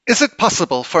Is it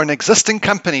possible for an existing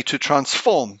company to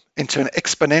transform into an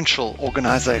exponential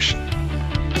organization?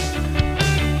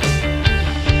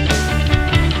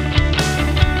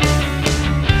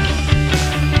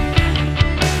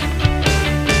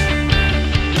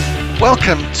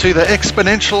 Welcome to the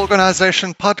Exponential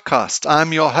Organization Podcast.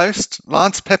 I'm your host,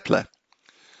 Lance Pepler.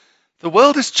 The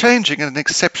world is changing at an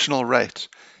exceptional rate.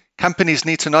 Companies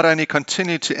need to not only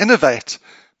continue to innovate,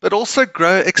 but also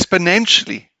grow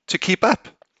exponentially to keep up.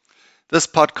 This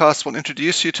podcast will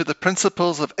introduce you to the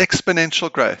principles of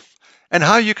exponential growth and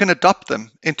how you can adopt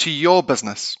them into your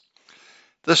business.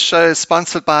 This show is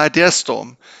sponsored by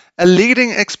IdeaStorm, a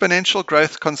leading exponential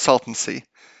growth consultancy.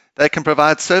 They can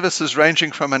provide services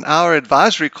ranging from an hour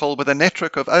advisory call with a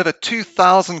network of over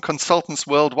 2,000 consultants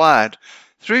worldwide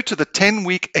through to the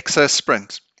 10-week Exo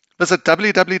Sprint. Visit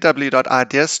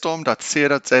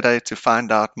www.ideastorm.co.za to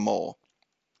find out more.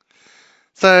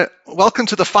 So, welcome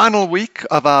to the final week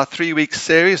of our 3-week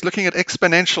series looking at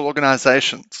exponential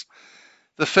organizations.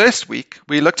 The first week,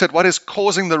 we looked at what is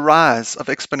causing the rise of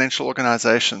exponential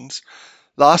organizations.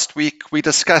 Last week, we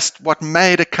discussed what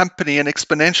made a company an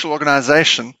exponential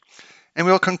organization, and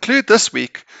we'll conclude this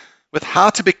week with how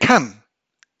to become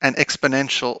an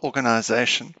exponential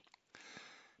organization.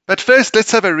 But first,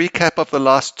 let's have a recap of the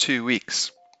last 2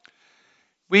 weeks.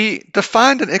 We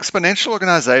defined an exponential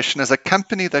organization as a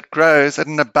company that grows at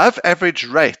an above average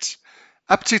rate,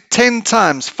 up to 10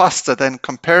 times faster than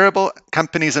comparable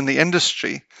companies in the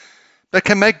industry, but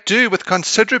can make do with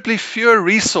considerably fewer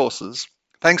resources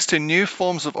thanks to new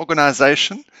forms of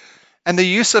organization and the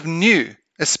use of new,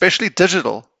 especially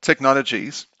digital,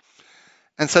 technologies.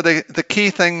 And so the key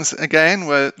things, again,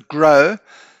 were grow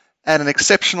at an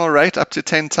exceptional rate, up to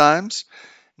 10 times.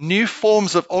 New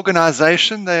forms of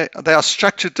organization, they are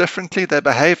structured differently, they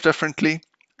behave differently,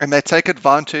 and they take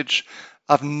advantage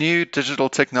of new digital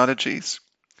technologies.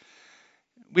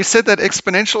 We said that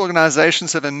exponential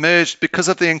organizations have emerged because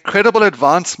of the incredible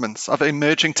advancements of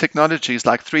emerging technologies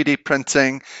like 3D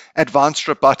printing, advanced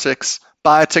robotics,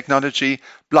 biotechnology,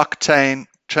 blockchain,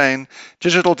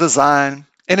 digital design,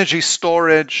 energy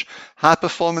storage,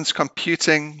 high-performance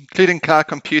computing, including cloud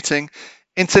computing,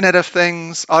 Internet of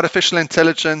Things, artificial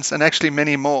intelligence, and actually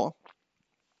many more.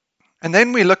 And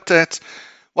then we looked at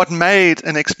what made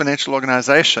an exponential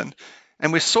organization,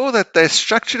 and we saw that they're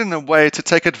structured in a way to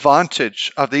take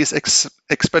advantage of these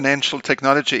exponential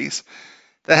technologies.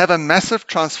 They have a massive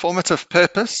transformative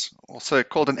purpose, also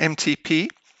called an MTP,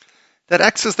 that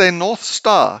acts as their North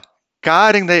Star,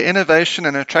 guiding their innovation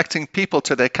and attracting people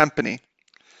to their company.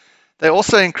 They're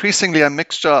also increasingly a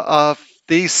mixture of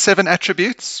these 7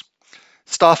 attributes: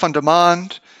 staff on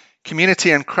demand,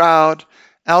 community and crowd,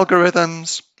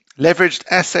 algorithms, leveraged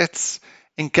assets,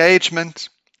 engagement,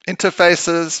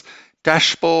 interfaces,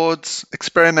 dashboards,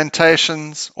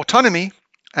 experimentations, autonomy,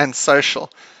 and social.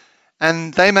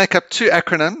 And they make up 2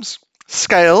 acronyms: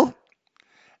 SCALE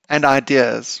and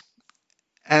IDEAS.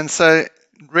 And so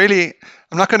really,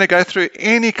 I'm not going to go through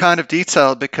any kind of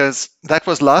detail because that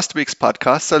was last week's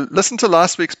podcast. So listen to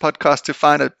last week's podcast to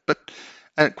find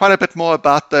quite a bit more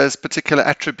about those particular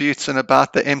attributes and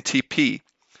about the MTP.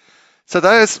 So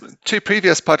those 2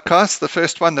 previous podcasts, the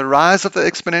first one, the rise of the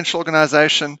exponential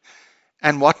organization,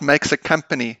 and what makes a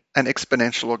company an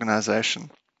exponential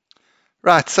organization.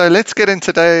 Right, so let's get in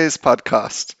today's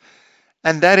podcast.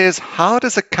 And that is, how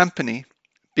does a company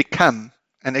become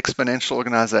an exponential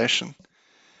organization?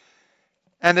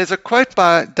 And there's a quote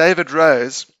by David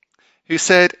Rose who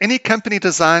said, any company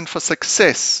designed for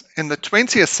success in the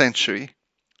 20th century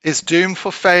is doomed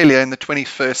for failure in the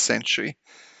 21st century.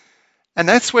 And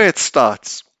that's where it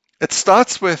starts. It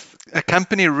starts with a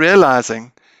company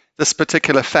realizing this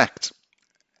particular fact.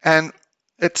 And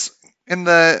it's in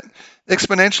the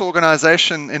exponential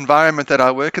organization environment that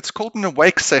I work, it's called an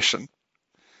awake session.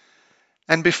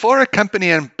 And before a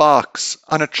company embarks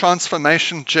on a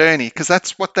transformation journey, because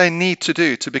that's what they need to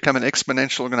do to become an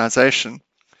exponential organization,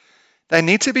 they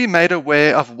need to be made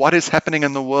aware of what is happening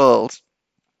in the world.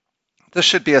 This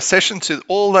should be a session to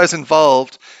all those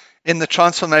involved in the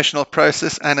transformational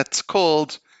process, and it's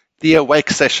called the Awake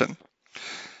Session.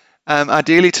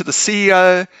 Ideally to the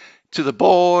CEO, to the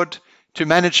board, to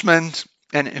management,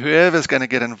 and whoever's going to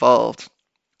get involved.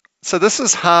 So this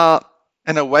is how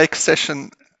an Awake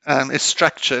Session is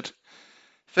structured.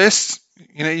 First,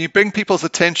 you bring people's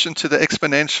attention to the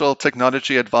exponential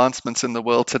technology advancements in the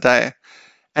world today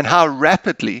and how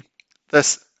rapidly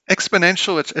this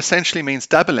exponential, which essentially means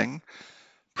doubling,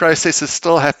 process is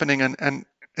still happening, and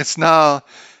it's now,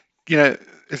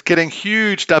 it's getting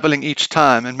huge doubling each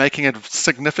time and making it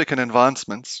significant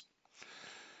advancements.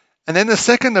 And then the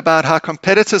second about how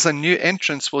competitors and new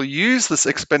entrants will use this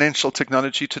exponential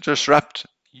technology to disrupt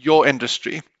your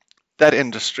industry, that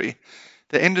industry,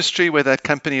 the industry where that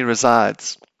company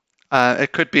resides.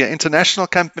 It could be an international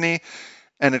company,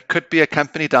 and it could be a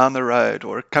company down the road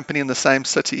or a company in the same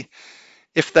city.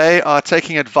 If they are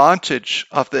taking advantage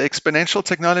of the exponential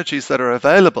technologies that are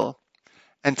available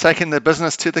and taking their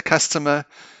business to the customer,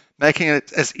 making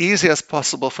it as easy as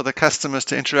possible for the customers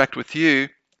to interact with you,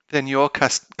 then your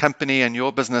company and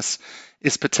your business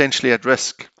is potentially at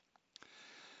risk.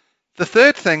 The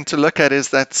third thing to look at is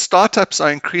that startups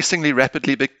are increasingly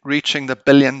rapidly reaching the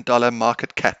billion-dollar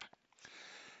market cap.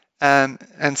 And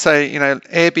so,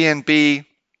 Airbnb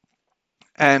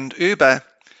and Uber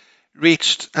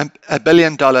reached $1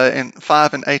 billion in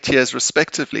 5 and 8 years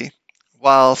respectively,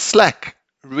 while Slack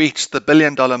reached the $1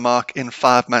 billion mark in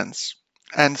 5 months.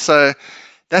 And so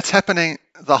that's happening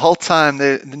the whole time.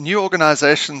 The new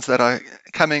organizations that are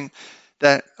coming,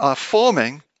 that are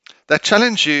forming, that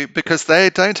challenge you because they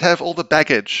don't have all the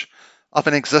baggage of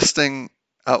an existing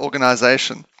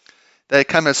organization. They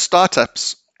come as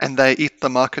startups and they eat the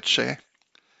market share.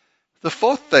 The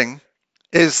fourth thing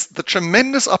is the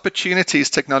tremendous opportunities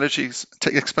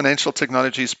exponential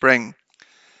technologies bring.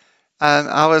 And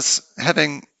I was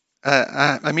having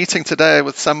a meeting today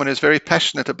with someone who's very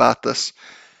passionate about this,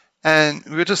 and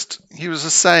he was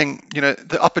just saying,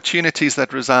 the opportunities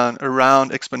that resound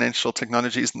around exponential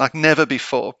technologies like never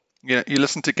before. You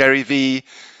listen to Gary Vee,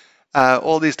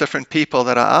 all these different people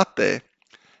that are out there,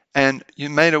 and you're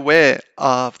made aware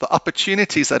of the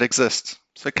opportunities that exist.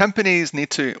 So companies need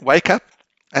to wake up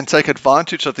and take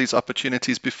advantage of these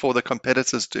opportunities before the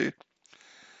competitors do.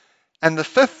 And the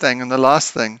fifth thing and the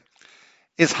last thing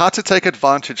is how to take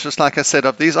advantage, just like I said,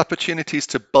 of these opportunities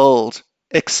to build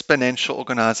exponential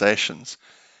organizations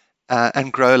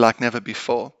and grow like never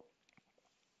before.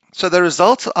 So the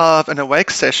result of an Awake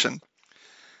session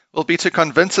will be to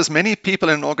convince as many people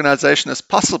in an organization as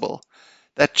possible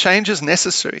that change is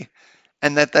necessary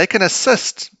and that they can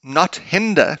assist, not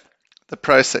hinder, the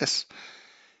process.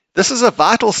 This is a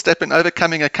vital step in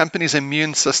overcoming a company's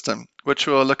immune system, which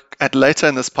we'll look at later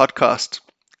in this podcast.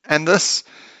 And this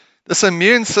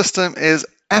immune system is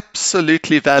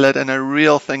absolutely valid and a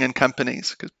real thing in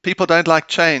companies because people don't like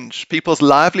change. People's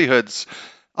livelihoods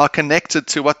are connected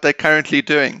to what they're currently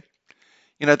doing.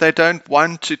 They don't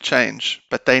want to change,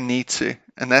 but they need to.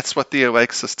 And that's what the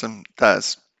Awake system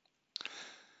does.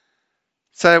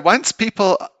 So once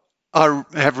people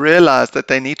have realized that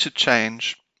they need to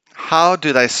change, how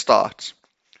do they start?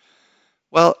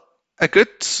 Well, a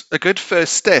good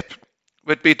first step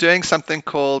would be doing something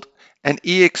called an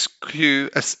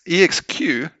EXQ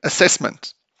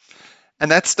assessment.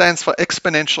 And that stands for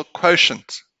Exponential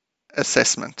Quotient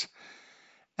Assessment.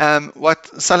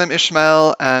 What Salim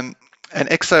Ismail and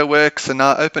ExoWorks and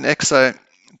now OpenExo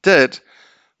did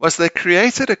was they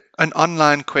created an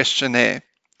online questionnaire.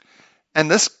 And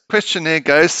this questionnaire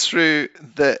goes through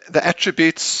the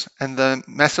attributes and the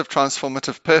massive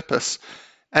transformative purpose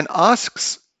and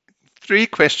asks 3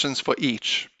 questions for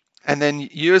each. And then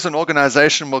you as an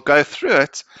organization will go through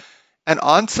it and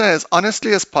answer as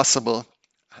honestly as possible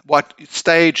what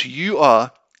stage you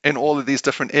are in all of these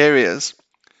different areas.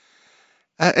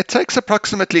 It takes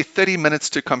approximately 30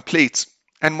 minutes to complete.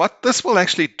 And what this will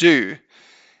actually do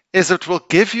is it will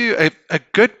give you a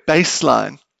good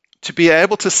baseline to be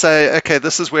able to say, okay,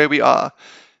 this is where we are.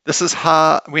 This is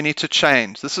how we need to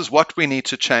change. This is what we need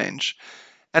to change.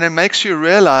 And it makes you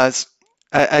realize,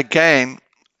 again,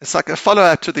 it's like a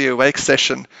follow-up to the Awake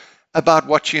session about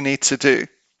what you need to do.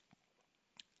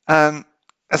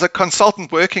 As a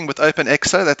consultant working with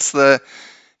OpenExo, that's the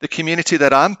community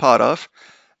that I'm part of,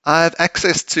 I have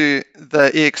access to the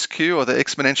EXQ or the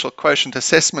Exponential Quotient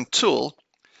Assessment tool.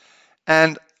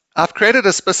 And I've created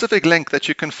a specific link that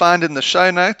you can find in the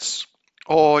show notes,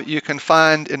 or you can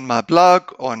find in my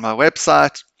blog or on my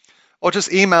website, or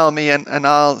just email me and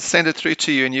I'll send it through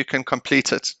to you and you can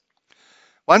complete it.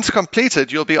 Once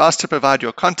completed, you'll be asked to provide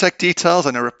your contact details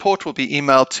and a report will be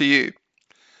emailed to you.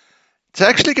 To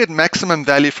actually get maximum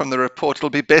value from the report, it'll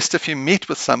be best if you meet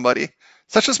with somebody,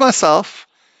 such as myself,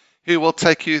 who will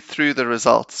take you through the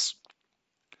results.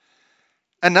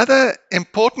 Another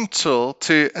important tool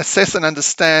to assess and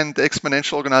understand the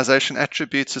exponential organization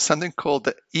attributes is something called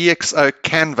the EXO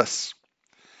Canvas.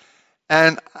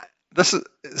 And this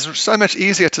is so much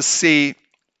easier to see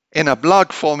in a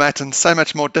blog format and so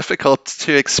much more difficult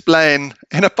to explain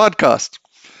in a podcast.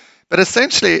 But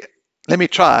essentially, let me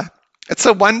try. It's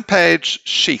a 1-page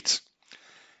sheet.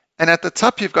 And at the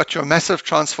top, you've got your massive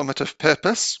transformative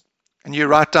purpose, and you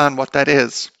write down what that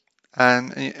is.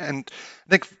 And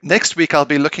think next week I'll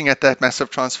be looking at that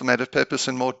massive transformative purpose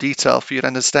in more detail for you to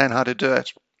understand how to do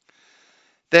it.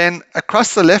 Then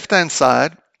across the left-hand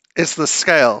side is the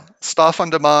scale: staff on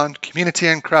demand, community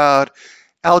and crowd,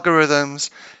 algorithms,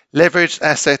 leveraged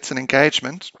assets and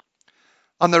engagement.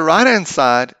 On the right-hand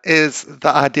side is the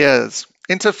ideas: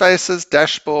 interfaces,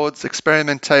 dashboards,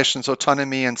 experimentations,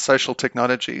 autonomy, and social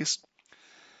technologies.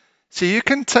 So you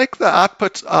can take the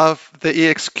output of the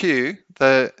EXQ,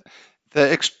 the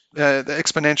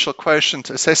exponential quotient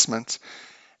assessment,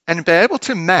 and be able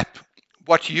to map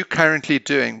what you're currently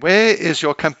doing. Where is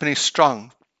your company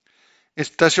strong?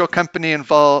 Does your company do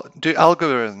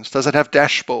algorithms? Does it have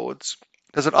dashboards?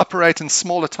 Does it operate in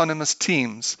small autonomous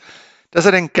teams? Does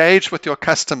it engage with your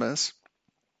customers?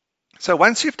 So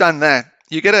once you've done that,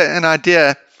 you get an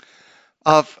idea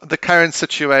of the current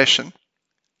situation.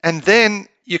 And then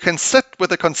you can sit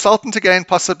with a consultant again,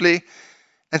 possibly,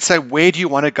 and say, where do you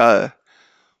want to go?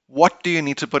 What do you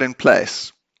need to put in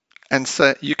place? And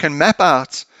so you can map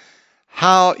out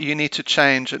how you need to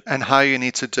change it and how you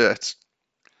need to do it.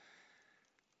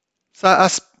 So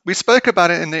we spoke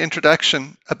about it in the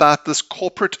introduction about this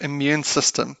corporate immune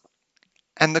system.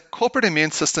 And the corporate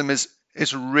immune system is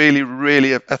really,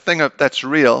 really a thing that's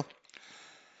real.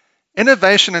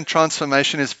 Innovation and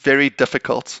transformation is very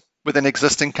difficult within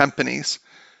existing companies.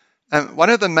 And one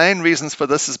of the main reasons for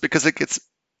this is because it gets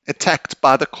attacked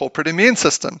by the corporate immune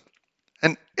system.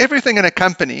 And everything in a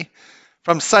company,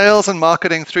 from sales and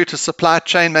marketing through to supply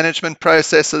chain management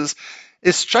processes,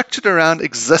 is structured around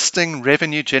existing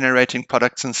revenue-generating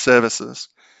products and services.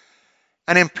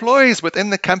 And employees within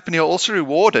the company are also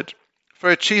rewarded for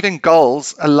achieving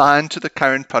goals aligned to the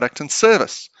current product and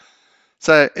service.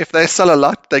 So if they sell a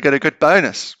lot, they get a good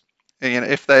bonus.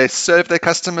 If they serve their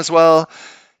customers well,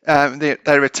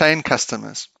 they retain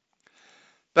customers.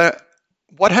 But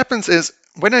what happens is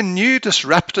when a new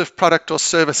disruptive product or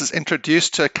service is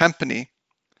introduced to a company,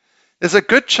 there's a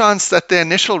good chance that the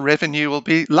initial revenue will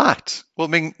be light, will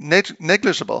be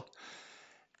negligible,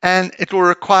 and it will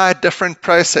require different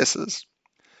processes.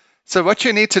 So what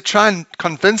you need to try and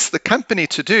convince the company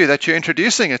to do that you're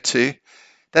introducing it to,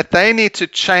 that they need to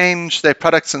change their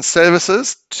products and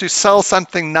services to sell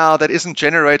something now that isn't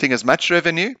generating as much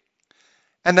revenue.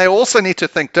 And they also need to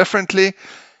think differently,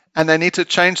 and they need to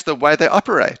change the way they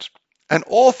operate. And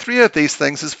all three of these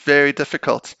things is very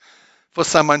difficult for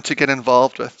someone to get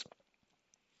involved with.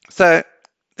 So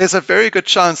there's a very good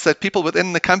chance that people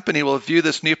within the company will view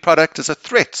this new product as a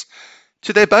threat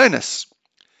to their bonus.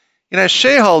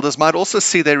 Shareholders might also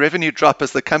see their revenue drop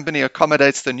as the company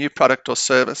accommodates the new product or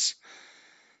service.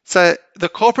 So the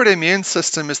corporate immune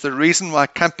system is the reason why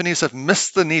companies have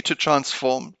missed the need to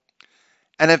transform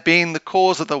and have been the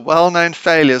cause of the well-known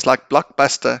failures like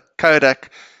Blockbuster,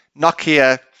 Kodak,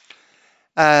 Nokia,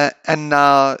 and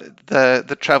now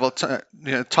the travel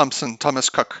Thomas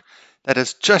Cook, that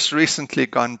has just recently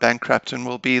gone bankrupt and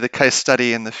will be the case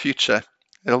study in the future.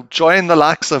 It'll join the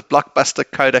likes of Blockbuster,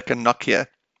 Kodak, and Nokia.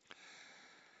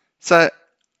 So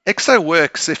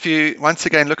ExoWorks, if you once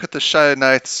again look at the show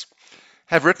notes,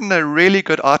 have written a really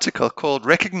good article called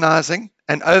Recognizing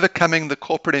and Overcoming the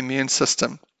Corporate Immune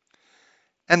System.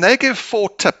 And they give 4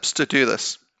 tips to do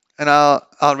this. And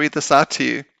I'll read this out to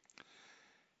you.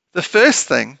 The first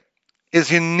thing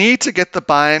is you need to get the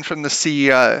buy-in from the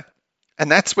CEO. And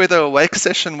that's where the Awake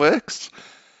session works.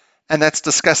 And that's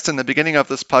discussed in the beginning of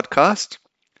this podcast.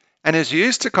 And is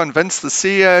used to convince the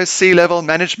CEO, C-level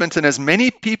management, and as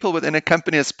many people within a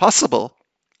company as possible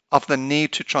of the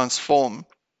need to transform.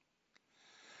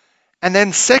 And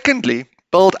then secondly,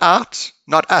 build out,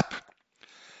 not up.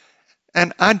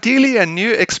 And ideally, a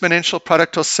new exponential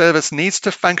product or service needs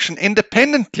to function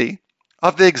independently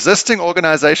of the existing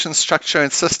organization structure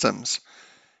and systems.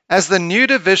 As the new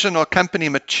division or company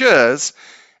matures,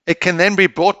 it can then be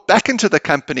brought back into the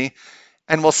company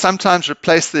and will sometimes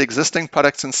replace the existing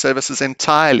products and services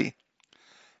entirely.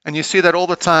 And you see that all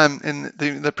the time in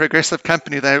the progressive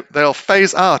company. They'll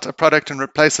phase out a product and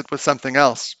replace it with something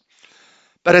else.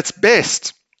 But it's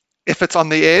best if it's on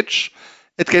the edge.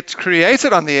 It gets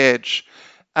created on the edge,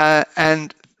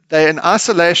 and they're in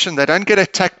isolation. They don't get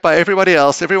attacked by everybody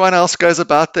else. Everyone else goes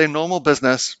about their normal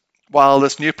business while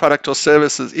this new product or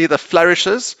service either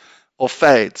flourishes or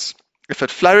fades. If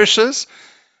it flourishes,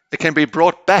 it can be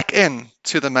brought back in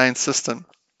to the main system.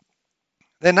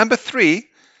 Then number 3,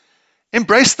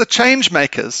 embrace the change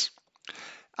makers.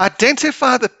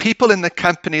 Identify the people in the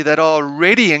company that are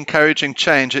already encouraging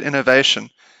change and innovation,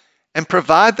 and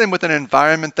provide them with an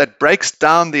environment that breaks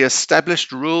down the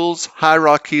established rules,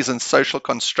 hierarchies, and social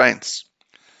constraints.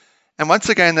 And once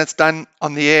again, that's done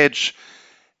on the edge.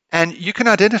 And you can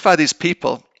identify these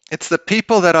people. It's the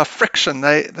people that are friction.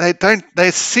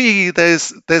 They see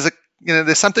there's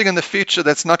something in the future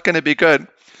that's not going to be good.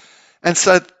 And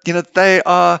so,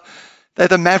 they're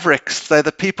the mavericks. They're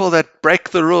the people that break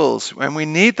the rules. And we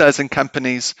need those in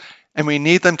companies, and we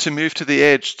need them to move to the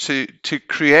edge to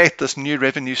create this new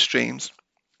revenue streams.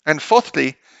 And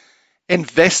fourthly,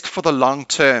 invest for the long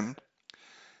term.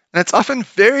 And it's often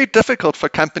very difficult for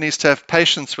companies to have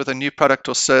patience with a new product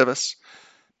or service,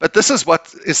 but this is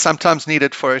what is sometimes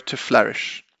needed for it to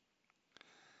flourish.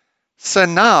 So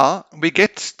now we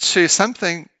get to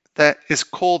something that is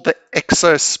called the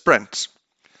Exo Sprint.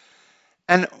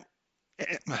 And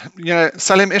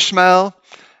Salim Ismail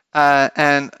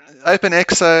and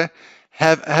OpenExo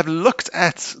have looked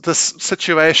at this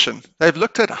situation. They've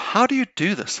looked at, how do you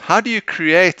do this? How do you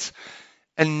create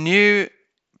a new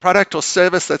product or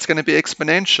service that's going to be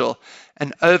exponential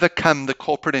and overcome the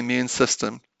corporate immune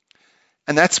system?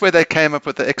 And that's where they came up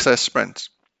with the Exo Sprint.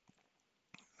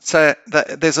 So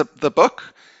there's the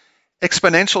book,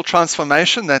 Exponential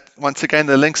Transformation, that once again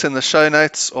the link's in the show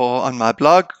notes or on my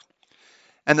blog.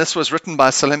 And this was written by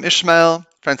Salim Ismail,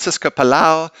 Francisco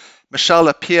Palau, Michel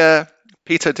Lapierre,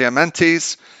 Peter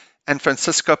Diamandis, and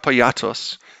Francisco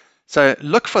Poyatos. So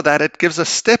look for that. It gives a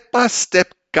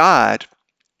step-by-step guide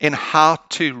in how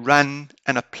to run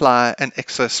and apply an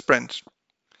Exo Sprint.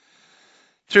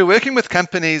 Through working with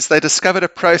companies, they discovered a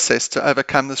process to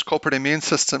overcome this corporate immune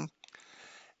system.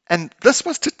 And this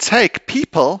was to take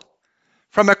people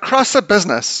from across a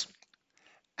business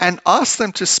and ask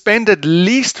them to spend at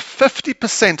least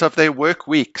 50% of their work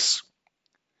weeks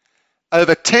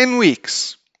over 10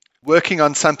 weeks working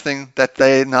on something that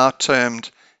they now termed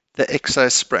the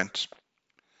Exo Sprint.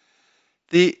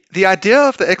 The idea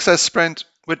of the Exo Sprint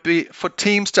would be for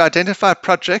teams to identify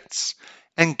projects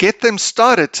and get them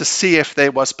started to see if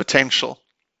there was potential.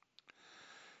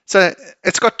 So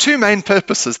it's got two main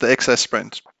purposes, the Exo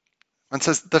Sprint. And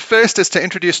so the first is to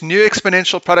introduce new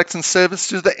exponential products and services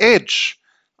to the edge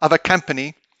of a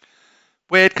company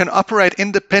where it can operate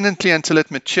independently until it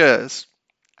matures.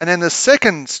 And then the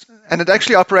second, and it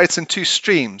actually operates in two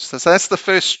streams. So that's the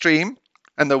first stream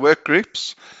and the work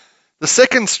groups. The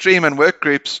second stream and work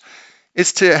groups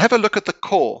is to have a look at the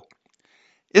core.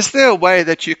 Is there a way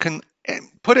that you can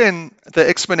put in the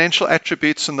exponential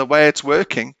attributes and the way it's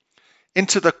working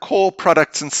into the core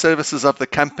products and services of the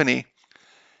company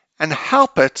and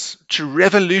help it to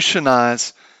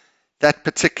revolutionize that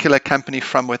particular company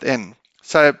from within?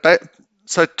 So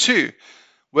two,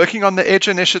 working on the edge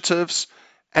initiatives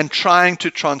and trying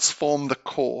to transform the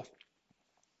core.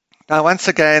 Now, once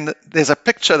again, there's a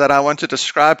picture that I want to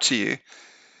describe to you.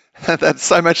 That's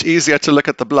so much easier to look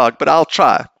at the blog, but I'll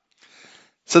try.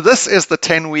 So this is the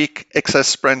 10-week Exo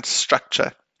Sprint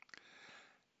structure.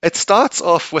 It starts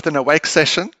off with an awake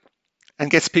session and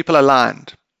gets people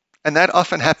aligned. And that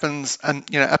often happens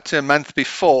up to a month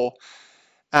before,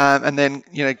 and then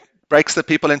breaks the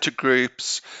people into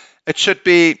groups. It should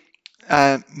be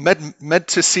mid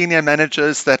to senior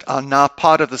managers that are now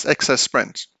part of this Exo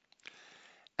Sprint.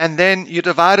 And then you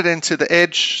divide it into the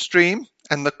edge stream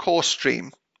and the core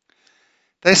stream.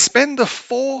 They spend the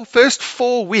first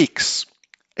 4 weeks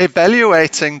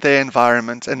evaluating their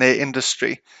environment and their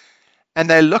industry, and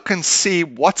they look and see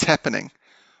what's happening,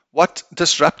 what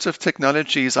disruptive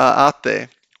technologies are out there,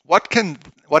 what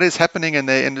is happening in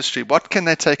their industry, what can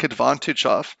they take advantage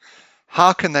of,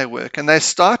 how can they work, and they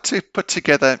start to put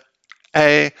together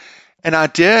an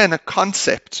idea and a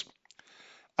concept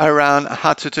around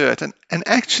how to do it. And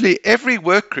actually every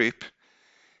work group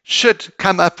should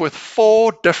come up with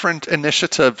 4 different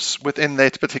initiatives within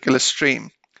that particular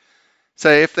stream. So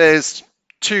if there's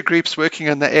 2 groups working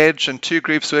on the edge and 2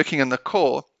 groups working in the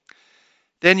core,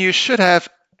 then you should have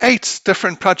 8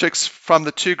 different projects from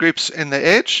the 2 groups in the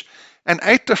edge and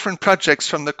 8 different projects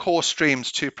from the core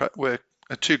streams, 2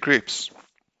 groups.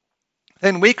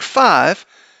 Then week 5,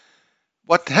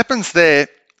 what happens there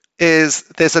is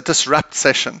there's a disrupt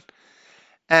session,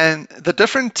 and the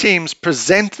different teams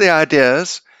present their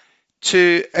ideas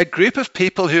to a group of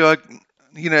people who are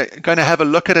going to have a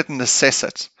look at it and assess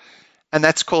it. And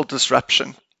that's called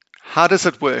disruption. How does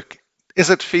it work? Is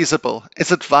it feasible?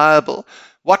 Is it viable?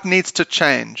 What needs to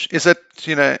change? Is it,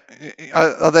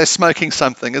 are they smoking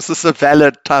something? Is this a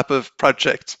valid type of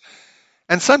project?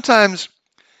 And sometimes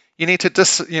you need to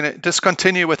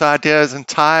discontinue with ideas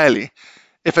entirely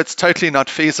if it's totally not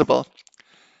feasible.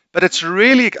 But it's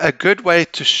really a good way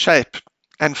to shape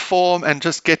and form and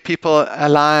just get people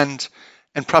aligned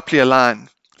and properly aligned.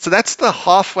 So that's the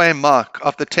halfway mark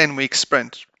of the 10-week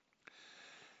sprint.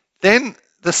 Then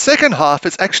the second half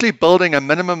is actually building a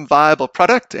minimum viable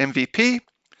product, MVP.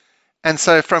 And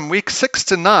so from week 6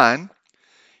 to 9,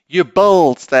 you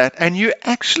build that, and you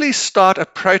actually start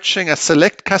approaching a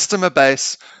select customer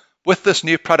base with this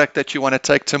new product that you want to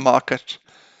take to market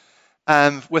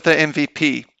with an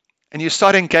MVP. And you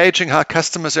start engaging how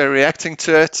customers are reacting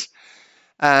to it,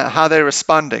 how they're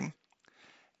responding.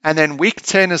 And then week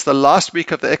 10 is the last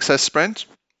week of the Exo Sprint.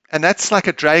 And that's like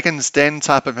a Dragon's Den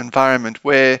type of environment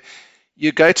where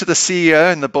you go to the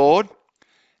CEO and the board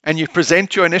and you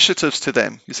present your initiatives to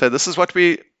them. You say, this is what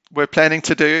we're planning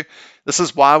to do. This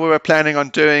is why we were planning on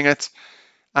doing it.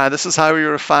 This is how we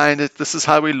refined it. This is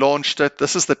how we launched it.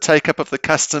 This is the take-up of the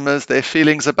customers, their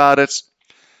feelings about it.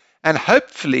 And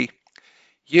hopefully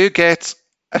you get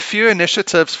a few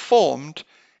initiatives formed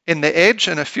in the edge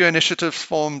and a few initiatives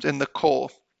formed in the core.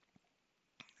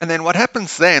 And then what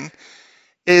happens then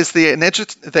is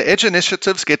the edge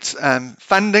initiatives get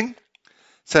funding,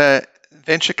 so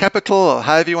venture capital or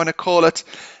however you want to call it,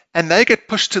 and they get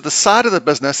pushed to the side of the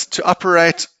business to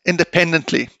operate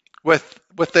independently with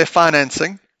their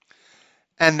financing.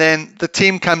 And then the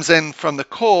team comes in from the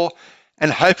core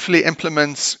and hopefully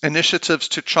implements initiatives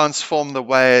to transform the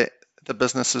way the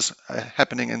business is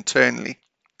happening internally.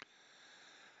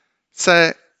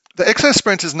 So the Exo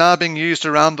Sprint is now being used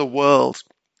around the world,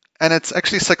 and it's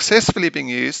actually successfully being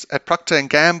used at Procter &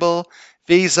 Gamble,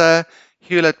 Visa,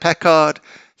 Hewlett-Packard,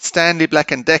 Stanley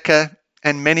Black & Decker,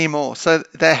 and many more. So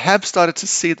they have started to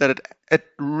see that it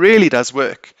really does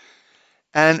work.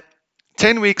 And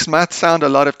 10 weeks might sound a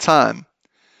lot of time,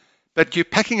 but you're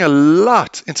packing a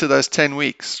lot into those 10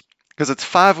 weeks because it's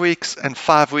 5 weeks and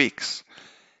 5 weeks.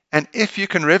 And if you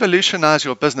can revolutionize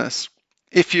your business,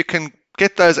 if you can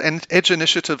get those edge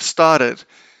initiatives started,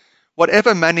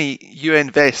 whatever money you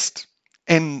invest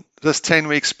in this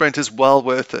 10-week sprint is well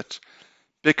worth it.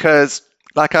 Because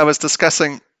like I was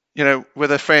discussing,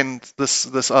 with a friend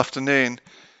this afternoon,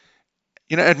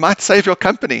 it might save your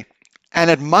company. And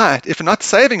it might, if not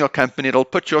saving your company, it'll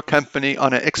put your company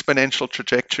on an exponential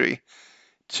trajectory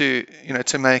to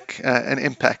make an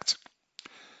impact.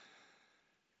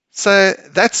 So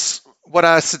that's what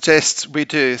I suggest we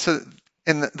do. So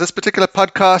in this particular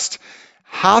podcast,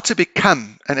 how to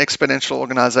become an exponential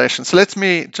organization. So let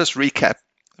me just recap.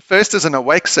 First is an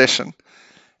awake session,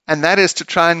 and that is to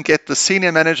try and get the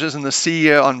senior managers and the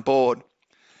CEO on board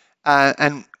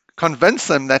and convince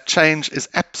them that change is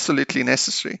absolutely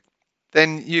necessary.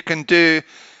 Then you can do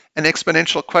an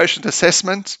exponential quotient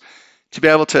assessment to be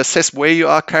able to assess where you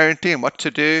are currently and what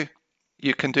to do.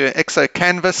 You can do an Exo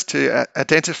Canvas to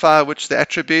identify which the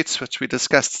attributes, which we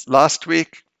discussed last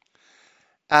week.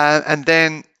 And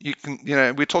then you can,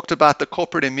 we talked about the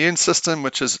corporate immune system,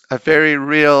 which is a very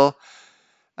real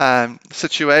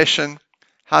situation,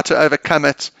 how to overcome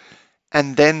it.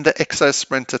 And then the Exo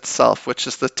Sprint itself, which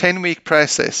is the 10-week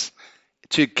process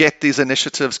to get these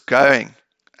initiatives going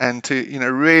and to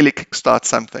really kickstart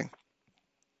something.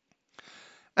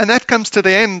 And that comes to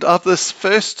the end of this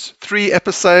first 3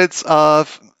 episodes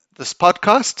of this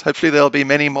podcast. Hopefully there'll be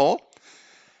many more.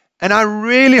 And I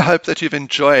really hope that you've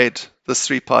enjoyed this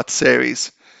 3-part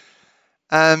series.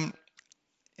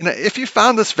 If you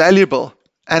found this valuable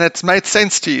and it's made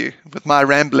sense to you with my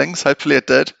ramblings, hopefully it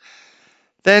did,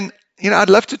 then I'd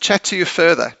love to chat to you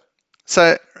further.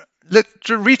 So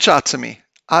reach out to me.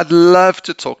 I'd love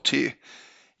to talk to you.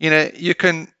 You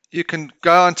can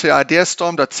go on to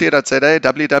ideastorm.co.za,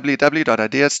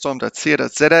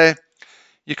 www.ideastorm.co.za.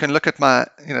 You can look at my,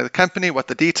 the company, what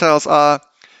the details are.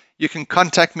 You can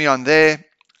contact me on there.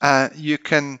 You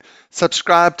can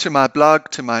subscribe to my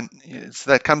blog, so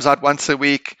that comes out once a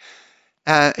week.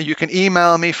 You can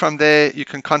email me from there. You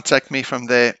can contact me from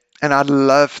there. And I'd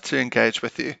love to engage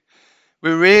with you. We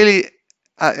really,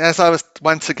 as I was,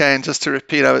 once again, just to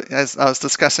repeat, as I was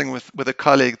discussing with a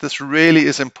colleague, this really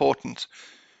is important.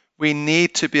 We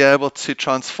need to be able to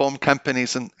transform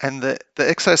companies, and the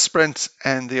Exo Sprint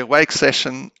and the Awake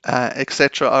Session,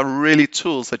 etc., are really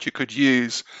tools that you could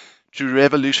use to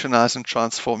revolutionize and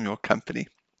transform your company.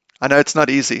 I know it's not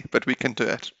easy, but we can do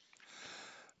it.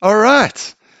 All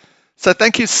right. So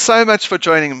thank you so much for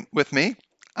joining with me.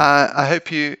 I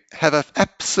hope you have an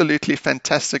absolutely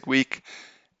fantastic week,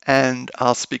 and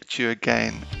I'll speak to you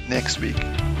again next week.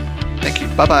 Thank you.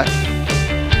 Bye-bye.